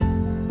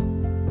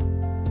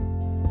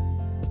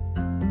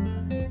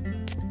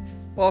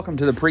Welcome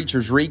to the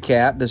Preacher's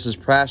Recap. This is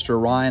Pastor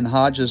Ryan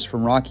Hodges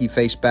from Rocky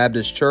Face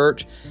Baptist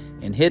Church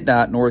in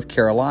Hidnot, North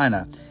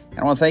Carolina. And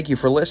I want to thank you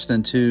for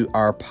listening to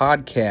our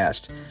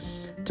podcast.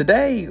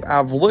 Today,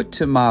 I've looked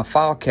to my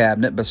file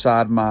cabinet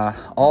beside my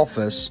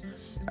office,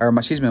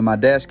 my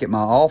desk at my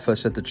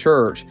office at the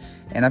church,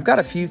 and I've got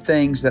a few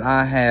things that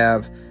I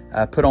have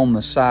put on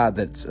the side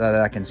that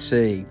I can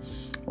see.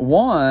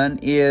 One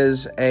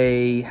is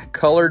a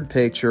colored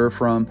picture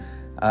from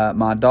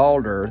my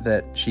daughter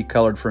that she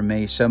colored for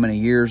me so many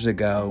years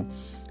ago.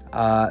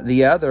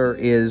 The other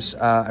is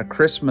a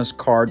Christmas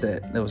card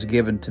that was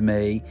given to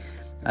me.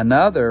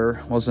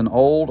 Another was an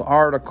old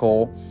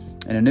article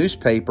in a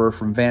newspaper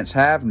from Vance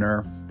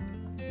Havner,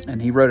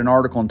 and he wrote an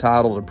article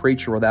entitled "A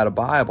Preacher Without a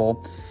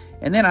Bible."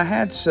 And then I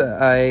had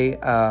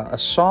a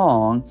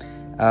song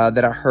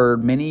that I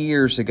heard many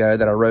years ago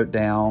that I wrote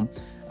down,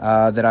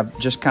 that I've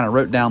just kind of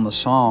wrote down the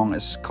song.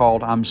 It's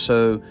called "I'm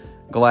So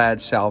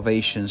Glad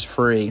Salvation's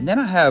Free." And then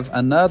I have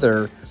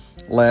another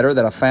letter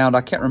that I found.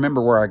 I can't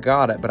remember where I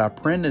got it, but I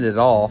printed it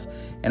off,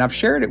 and I've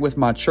shared it with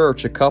my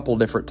church a couple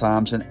different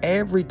times, and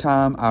every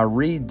time I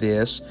read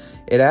this,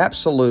 it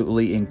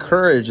absolutely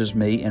encourages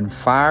me and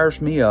fires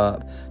me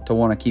up to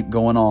want to keep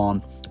going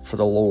on for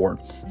the Lord.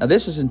 Now,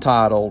 this is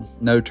entitled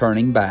 "No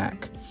Turning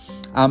Back."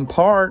 I'm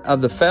part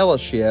of the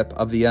fellowship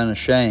of the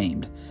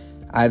unashamed.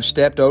 I have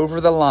stepped over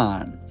the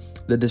line.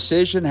 The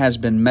decision has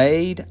been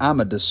made.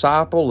 I'm a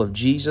disciple of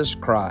Jesus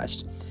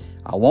Christ.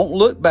 I won't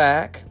look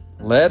back,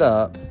 let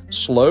up,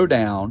 slow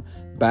down,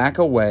 back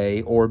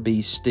away, or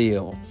be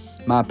still.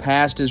 My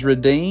past is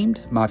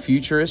redeemed. My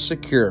future is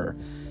secure.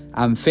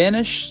 I'm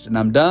finished and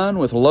I'm done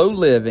with low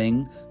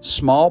living,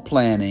 small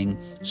planning,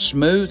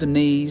 smooth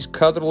knees,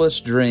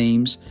 colorless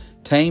dreams,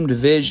 tamed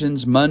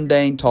visions,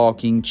 mundane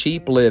talking,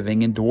 cheap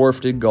living, and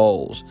dwarfed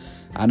goals.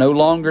 I no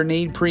longer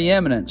need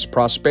preeminence,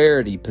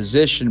 prosperity,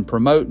 position,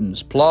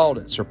 promotance,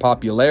 plaudits, or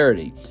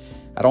popularity.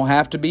 I don't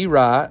have to be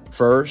right,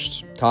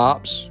 first,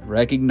 tops,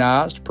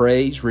 recognized,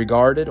 praised,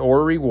 regarded,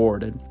 or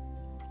rewarded.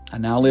 I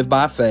now live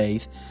by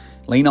faith,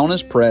 lean on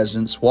His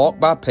presence, walk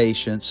by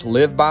patience,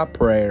 live by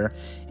prayer,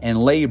 and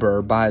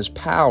labor by His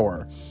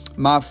power.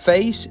 My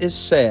face is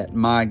set,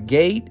 my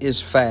gait is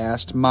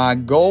fast, my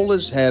goal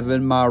is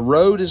heaven, my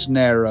road is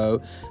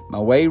narrow, my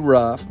way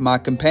rough, my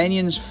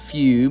companions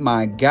few,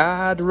 my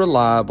guide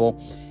reliable,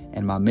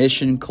 and my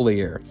mission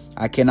clear.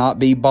 I cannot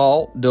be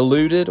bought,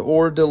 deluded,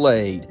 or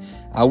delayed.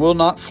 I will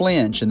not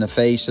flinch in the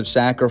face of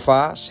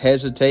sacrifice,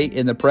 hesitate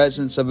in the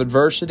presence of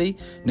adversity,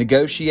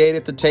 negotiate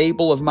at the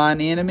table of mine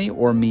enemy,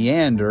 or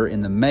meander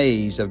in the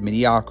maze of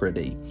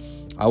mediocrity.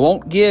 I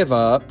won't give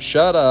up,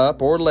 shut up,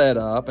 or let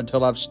up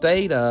until I've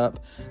stayed up,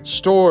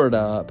 stored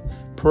up,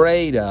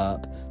 prayed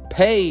up,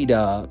 paid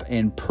up,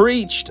 and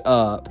preached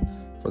up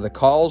for the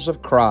cause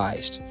of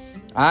Christ.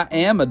 I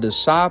am a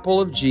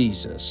disciple of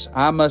Jesus.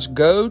 I must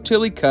go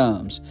till He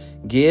comes,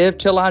 give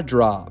till I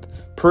drop,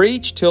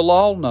 preach till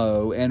all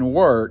know, and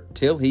work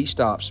till He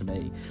stops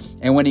me.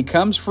 And when He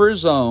comes for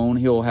His own,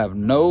 He'll have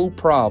no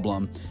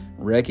problem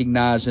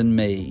recognizing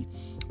me.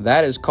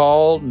 That is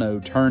called no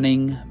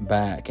turning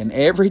back. And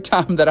every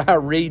time that I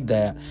read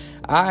that,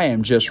 I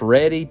am just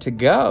ready to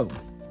go.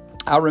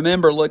 I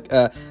remember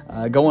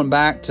going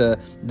back to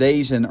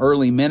days in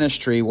early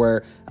ministry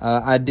where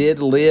I did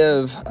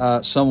live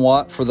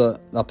somewhat for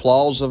the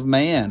applause of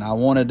man. I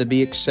wanted to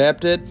be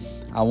accepted.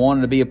 I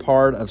wanted to be a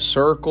part of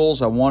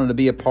circles. I wanted to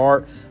be a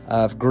part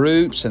of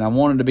groups, and I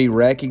wanted to be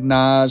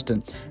recognized,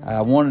 and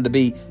I wanted to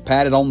be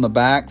patted on the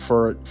back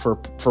for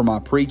my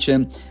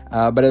preaching.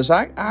 But as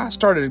I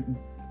started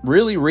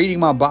really reading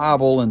my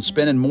Bible and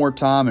spending more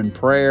time in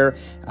prayer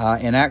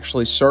and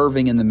actually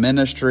serving in the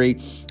ministry,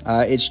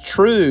 it's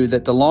true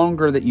that the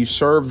longer that you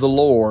serve the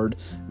Lord,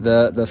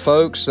 the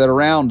folks that are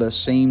around us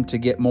seem to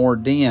get more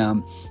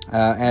dim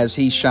as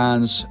He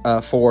shines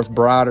forth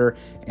brighter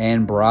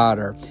and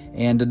brighter.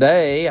 And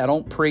today, I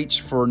don't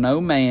preach for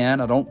no man.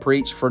 I don't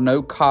preach for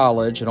no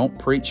college. I don't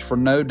preach for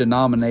no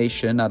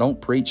denomination. I don't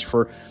preach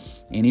for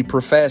any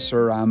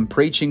professor. I'm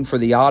preaching for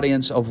the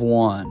audience of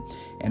one.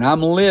 And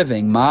I'm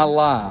living my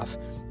life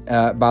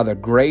by the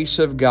grace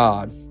of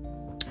God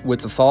with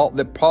the thought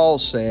that Paul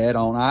said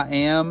on "I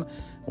am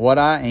what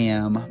I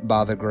am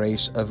by the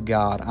grace of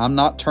God." I'm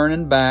not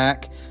turning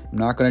back. I'm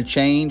not going to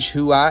change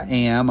who I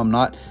am. I'm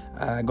not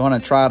going to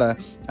try to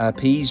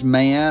appease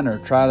man or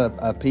try to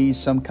appease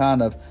some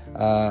kind of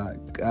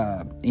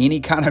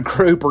any kind of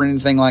group or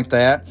anything like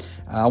that.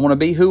 I want to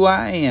be who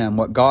I am,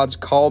 what God's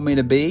called me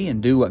to be,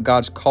 and do what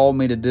God's called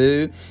me to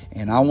do.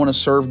 And I want to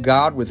serve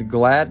God with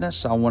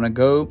gladness. I want to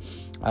go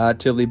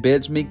till He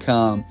bids me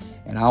come.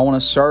 And I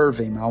want to serve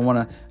Him. I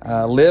want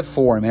to live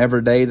for Him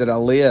every day that I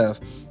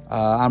live.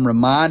 I'm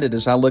reminded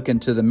as I look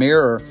into the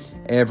mirror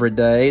every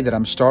day that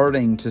I'm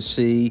starting to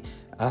see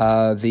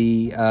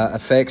the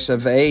effects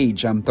of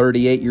age. I'm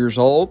 38 years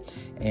old,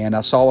 and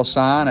I saw a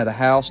sign at a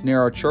house near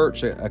our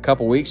church a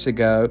couple weeks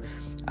ago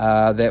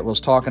that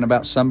was talking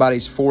about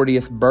somebody's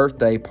 40th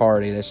birthday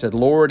party. They said,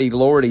 "Lordy,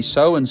 Lordy,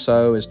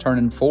 so-and-so is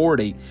turning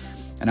 40.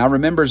 And I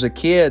remember as a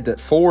kid that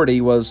 40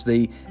 was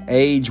the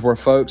age where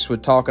folks were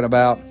talking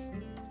about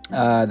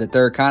that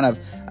they're kind of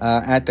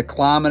at the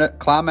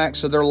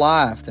climax of their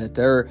life, that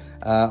they're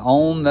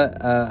on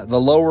the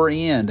lower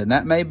end. And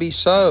that may be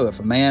so. If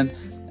a man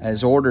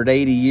has ordered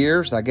 80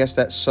 years, I guess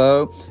that's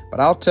so.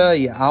 But I'll tell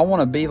you, I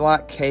want to be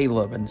like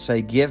Caleb and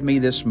say, give me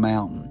this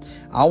mountain.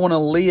 I want to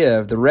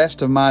live the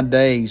rest of my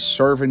days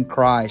serving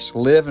Christ,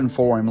 living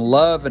for Him,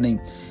 loving Him.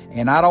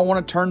 And I don't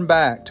want to turn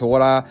back to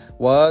what I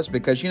was,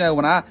 because,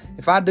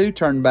 if I do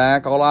turn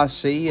back, all I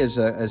see is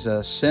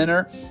a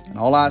sinner, and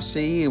all I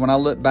see when I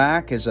look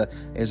back is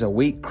a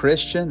weak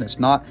Christian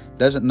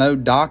doesn't know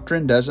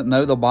doctrine, doesn't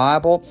know the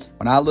Bible.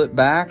 When I look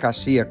back, I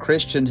see a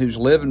Christian who's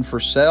living for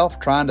self,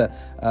 trying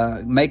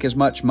to make as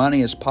much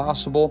money as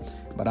possible.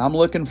 But I'm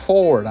looking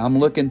forward. I'm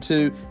looking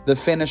to the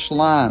finish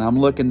line. I'm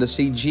looking to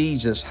see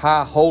Jesus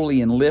high,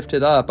 holy, and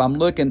lifted up. I'm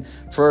looking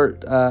for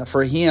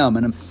Him,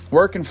 and I'm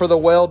working for the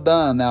well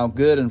done, thou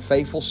good and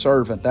faithful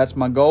servant. That's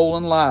my goal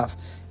in life,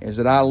 is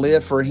that I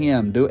live for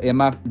Him. Do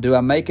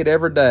I make it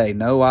every day?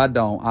 No, I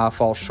don't. I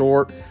fall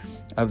short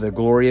of the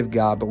glory of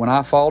God. But when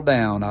I fall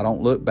down, I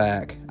don't look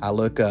back. I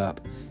look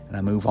up and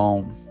I move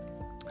on.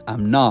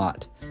 I'm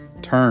not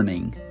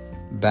turning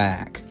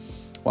back.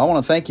 Well, I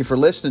want to thank you for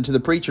listening to the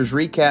Preacher's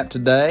Recap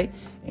today.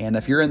 And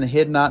if you're in the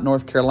Hidnot,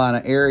 North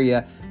Carolina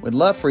area, we'd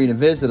love for you to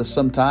visit us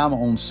sometime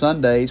on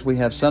Sundays. We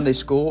have Sunday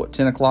school at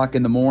 10 o'clock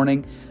in the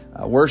morning,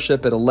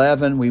 worship at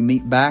 11. We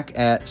meet back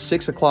at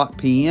 6 o'clock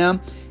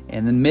p.m.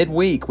 And then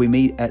midweek, we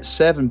meet at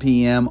 7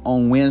 p.m.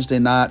 on Wednesday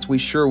nights. We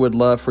sure would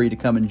love for you to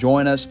come and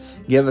join us.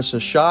 Give us a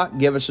shot.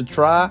 Give us a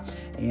try.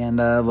 And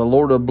the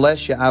Lord will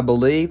bless you, I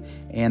believe.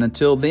 And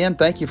until then,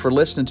 thank you for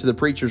listening to the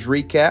Preacher's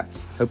Recap.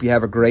 Hope you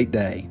have a great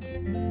day.